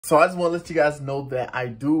So I just want to let you guys know that I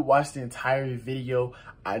do watch the entire video.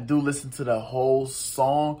 I do listen to the whole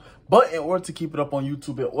song. But in order to keep it up on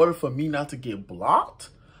YouTube, in order for me not to get blocked,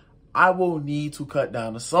 I will need to cut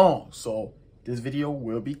down the song. So this video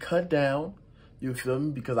will be cut down. You feel me?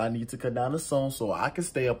 Because I need to cut down the song so I can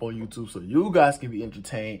stay up on YouTube so you guys can be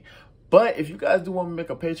entertained. But if you guys do want me to make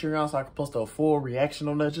a Patreon so I can post a full reaction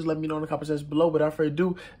on that, just let me know in the comment section below. Without further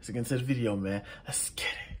ado, let's get into the video, man. Let's get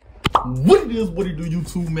it. What it is, what it do,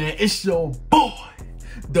 YouTube, man? It's your boy,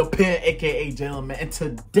 Depend, aka Jalen, man. And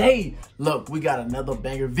today, look, we got another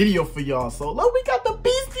banger video for y'all. So look, we got the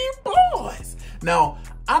Beastie Boys. Now,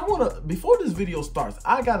 I wanna, before this video starts,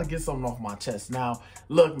 I gotta get something off my chest. Now,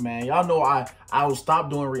 look, man, y'all know I will stop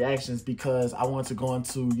doing reactions because I want to go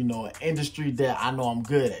into, you know, an industry that I know I'm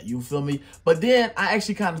good at. You feel me? But then I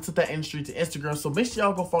actually kind of took that industry to Instagram. So make sure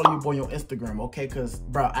y'all go follow your boy on Instagram, okay? Because,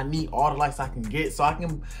 bro, I need all the likes I can get so I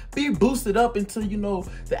can be boosted up into, you know,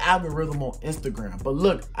 the algorithm on Instagram. But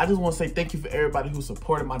look, I just want to say thank you for everybody who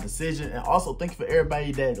supported my decision. And also thank you for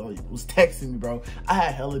everybody that was texting me, bro. I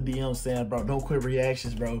had hella DMs saying, bro, don't quit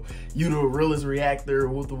reactions, bro. You the realest reactor,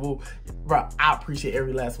 whoop the whoop. Bro, I appreciate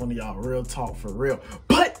every last one of y'all. Real talk, for real.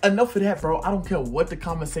 But enough of that, bro. I don't care what the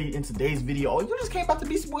comments say in today's video. Oh, you just came back to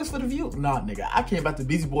Beastie Boys for the view? Nah, nigga. I came back to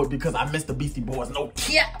Beastie Boys because I missed the Beastie Boys. No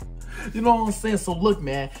cap. You know what I'm saying? So look,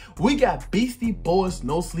 man, we got Beastie Boys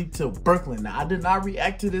No Sleep Till Brooklyn. Now, I did not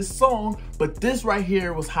react to this song, but this right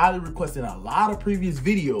here was highly requested in a lot of previous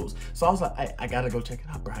videos. So I was like, I gotta go check it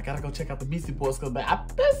out, bro. I gotta go check out the Beastie Boys because, man, I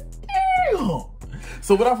missed them.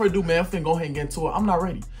 So without further ado, man, I'm finna go ahead and get into it. I'm not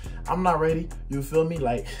ready. I'm not ready. You feel me?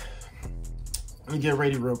 Like, let me get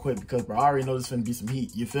ready real quick because, bro, I already know this finna be some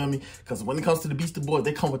heat. You feel me? Because when it comes to the Beastie Boys,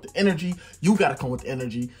 they come with the energy. You gotta come with the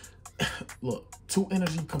energy. Look, two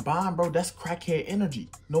energy combined, bro, that's crackhead energy.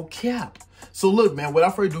 No cap. So look, man,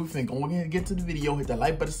 without further ado, go ahead and get to the video. Hit that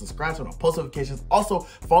like button, subscribe, turn on post notifications. Also,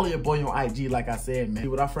 follow your boy on IG, like I said, man.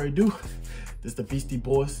 Without further ado, this the Beastie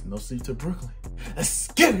Boys, No Sleep Till Brooklyn. Let's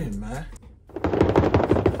get it, man.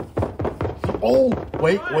 Oh,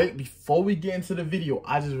 wait, before we get into the video,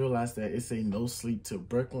 I just realized that it say No Sleep Till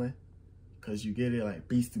Brooklyn. Because you get it, like,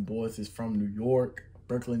 Beastie Boys is from New York.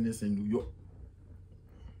 Brooklyn is in New York.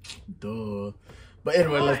 Duh. But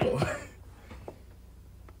anyway, let's go.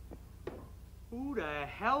 Who the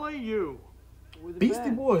hell are you? Beastie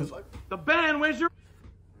Boys. The band, where's your...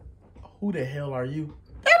 Who the hell are you?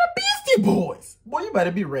 They're the Beastie Boys. Boy, you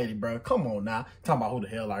better be ready, bro. Come on now. Talking about who the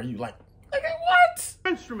hell are you? Like what?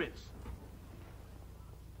 Instruments.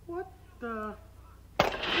 What the...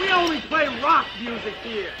 We only play rock music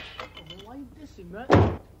here. Why you dissing, man?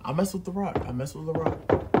 I mess with the rock. I mess with the rock.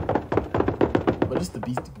 But it's the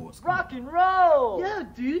Beastie Boys. Rock and roll! Yeah,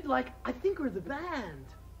 dude, like, I think we're the band.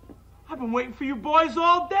 I've been waiting for you boys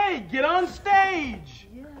all day. Get on stage.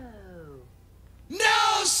 Yo.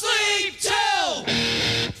 No sleep till!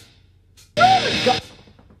 Oh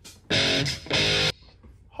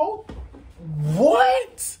Hold.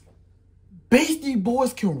 What? Beastie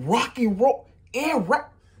Boys can rock and roll and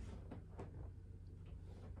rap?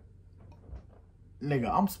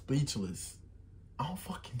 Nigga, I'm speechless. I'm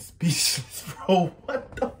fucking speechless, bro.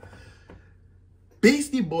 What the?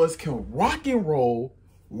 Beastie Boys can rock and roll,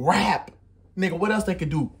 rap. Nigga, what else they could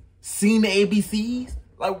do? Sing the ABCs?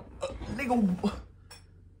 Like, nigga,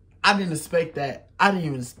 I didn't expect that. I didn't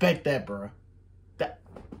even expect that, bro.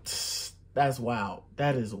 That's wild.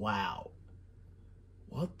 That is wild.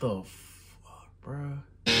 What the fuck, bro?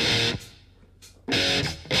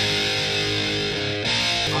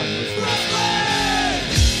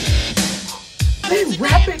 They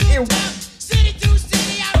rapping and City to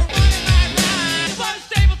city, I don't run in my ride. One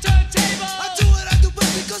stable turntable. I do what I do,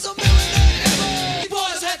 but because I'm millionaire.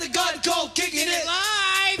 Boys had the gun cold, kicking it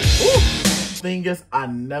live. Thing is, I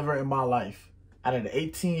never in my life, out of the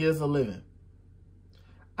 18 years of living,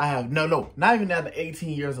 I have, no, not even out of the 18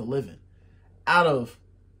 years of living, out of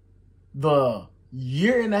the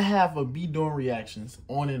year and a half of me doing reactions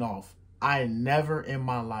on and off, I never in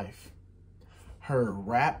my life heard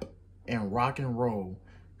rap and rock and roll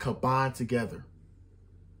combined together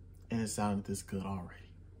and it sounded this good already.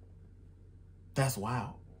 That's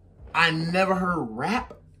wild. I never heard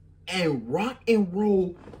rap and rock and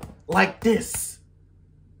roll like this.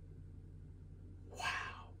 Wow.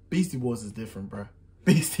 Beastie Boys is different, bro.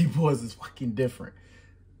 Beastie Boys is fucking different.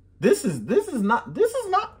 This ain't legal.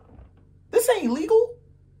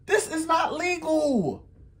 This is not legal.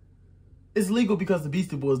 It's legal because the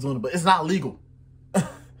Beastie Boys doing it, but it's not legal. No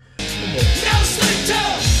sleep till.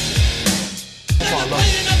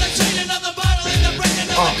 Another chain, another bottle, and the break,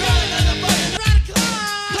 another girl, another button. Radical.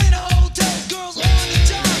 Play the hotels, girls on the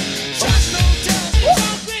job. Shots, hotels,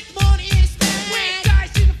 drunk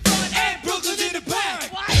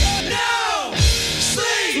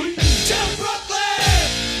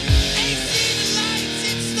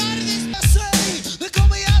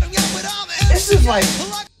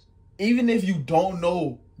even if you don't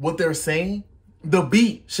know what they're saying, the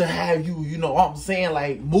beat should have you, you know what I'm saying,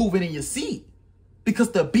 like moving in your seat.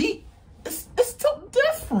 Because the beat, it's still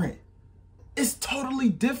different. It's totally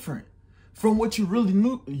different from what you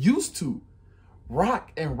really used to.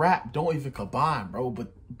 Rock and rap don't even combine, bro.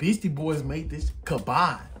 But Beastie Boys made this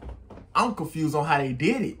combine. I'm confused on how they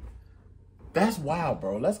did it. That's wild,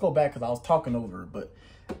 bro. Let's go back because I was talking over it, but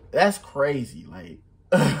that's crazy. Like,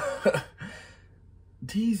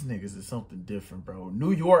 these niggas is something different, bro.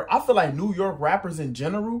 New York, I feel like New York rappers in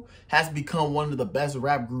general has become one of the best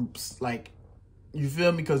rap groups. Like, you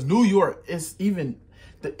feel me? Because New York is even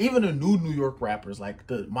the new New York rappers, like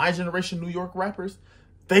my generation New York rappers,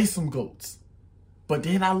 they some goats. But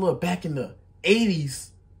then I look back in the 80s.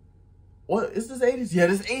 What is this 80s? Yeah,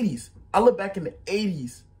 this 80s. I look back in the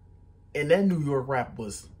 80s and that New York rap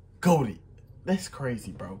was goated. That's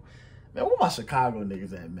crazy, bro. Man, where my Chicago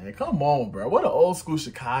niggas at, man? Come on, bro. What the old school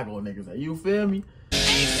Chicago niggas at? You feel me?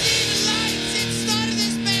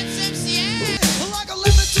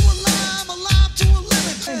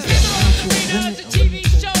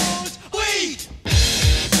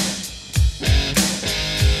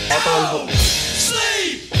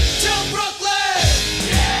 Sleep till Brooklyn.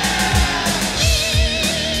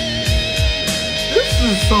 This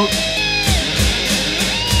is so...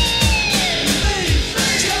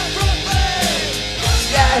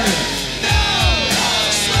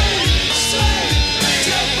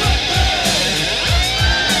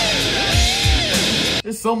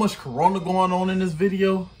 There's so much Corona going on in this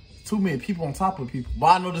video. Too many people on top of people. But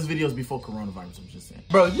I know this video is before coronavirus, I'm just saying.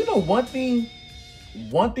 Bro, you know one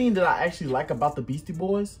thing that I actually like about the Beastie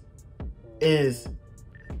Boys is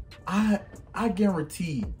I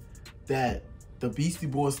guarantee that the Beastie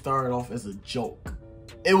Boys started off as a joke.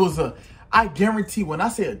 It was I guarantee when I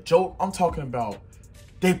say a joke, I'm talking about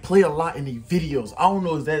they play a lot in the videos. I don't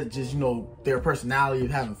know if that's just, you know, their personality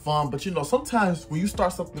of having fun, but you know, sometimes when you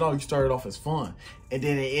start something out, you start it off as fun, and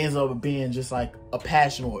then it ends up being just like a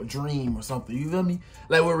passion or a dream or something. You feel me?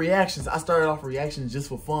 Like with reactions, I started off reactions just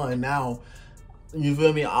for fun, and now, you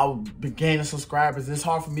feel me, I've been gaining subscribers. It's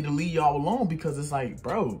hard for me to leave y'all alone because it's like,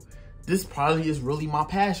 bro, this probably is really my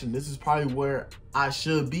passion. This is probably where I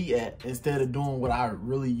should be at instead of doing what I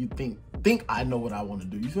really think I know what I want to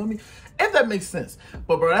do. You feel me? If that makes sense.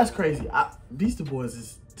 But bro, that's crazy. Beastie Boys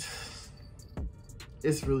is,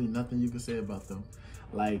 it's really nothing you can say about them.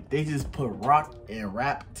 Like, they just put rock and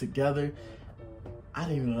rap together. I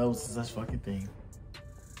didn't even know that was such a fucking thing.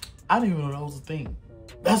 I didn't even know that was a thing.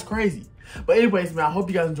 That's crazy. But anyways, man, I hope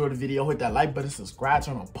you guys enjoyed the video. Hit that like button, subscribe,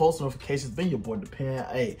 turn on post notifications. Been your boy Depend.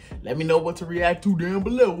 Hey, let me know what to react to down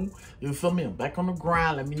below. You feel me? I'm back on the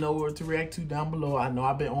grind. Let me know what to react to down below. I know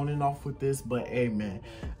I've been on and off with this, but hey, man,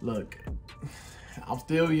 look, I'm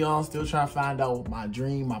still young, still trying to find out my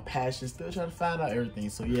dream, my passion, still trying to find out everything.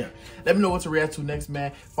 So yeah, let me know what to react to next,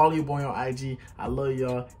 man. Follow your boy on IG. I love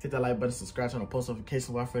y'all. Hit that like button, subscribe, turn on post notifications.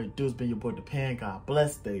 Without further ado, it's been your boy Depend. God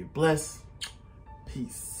bless, stay blessed.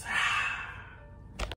 Peace.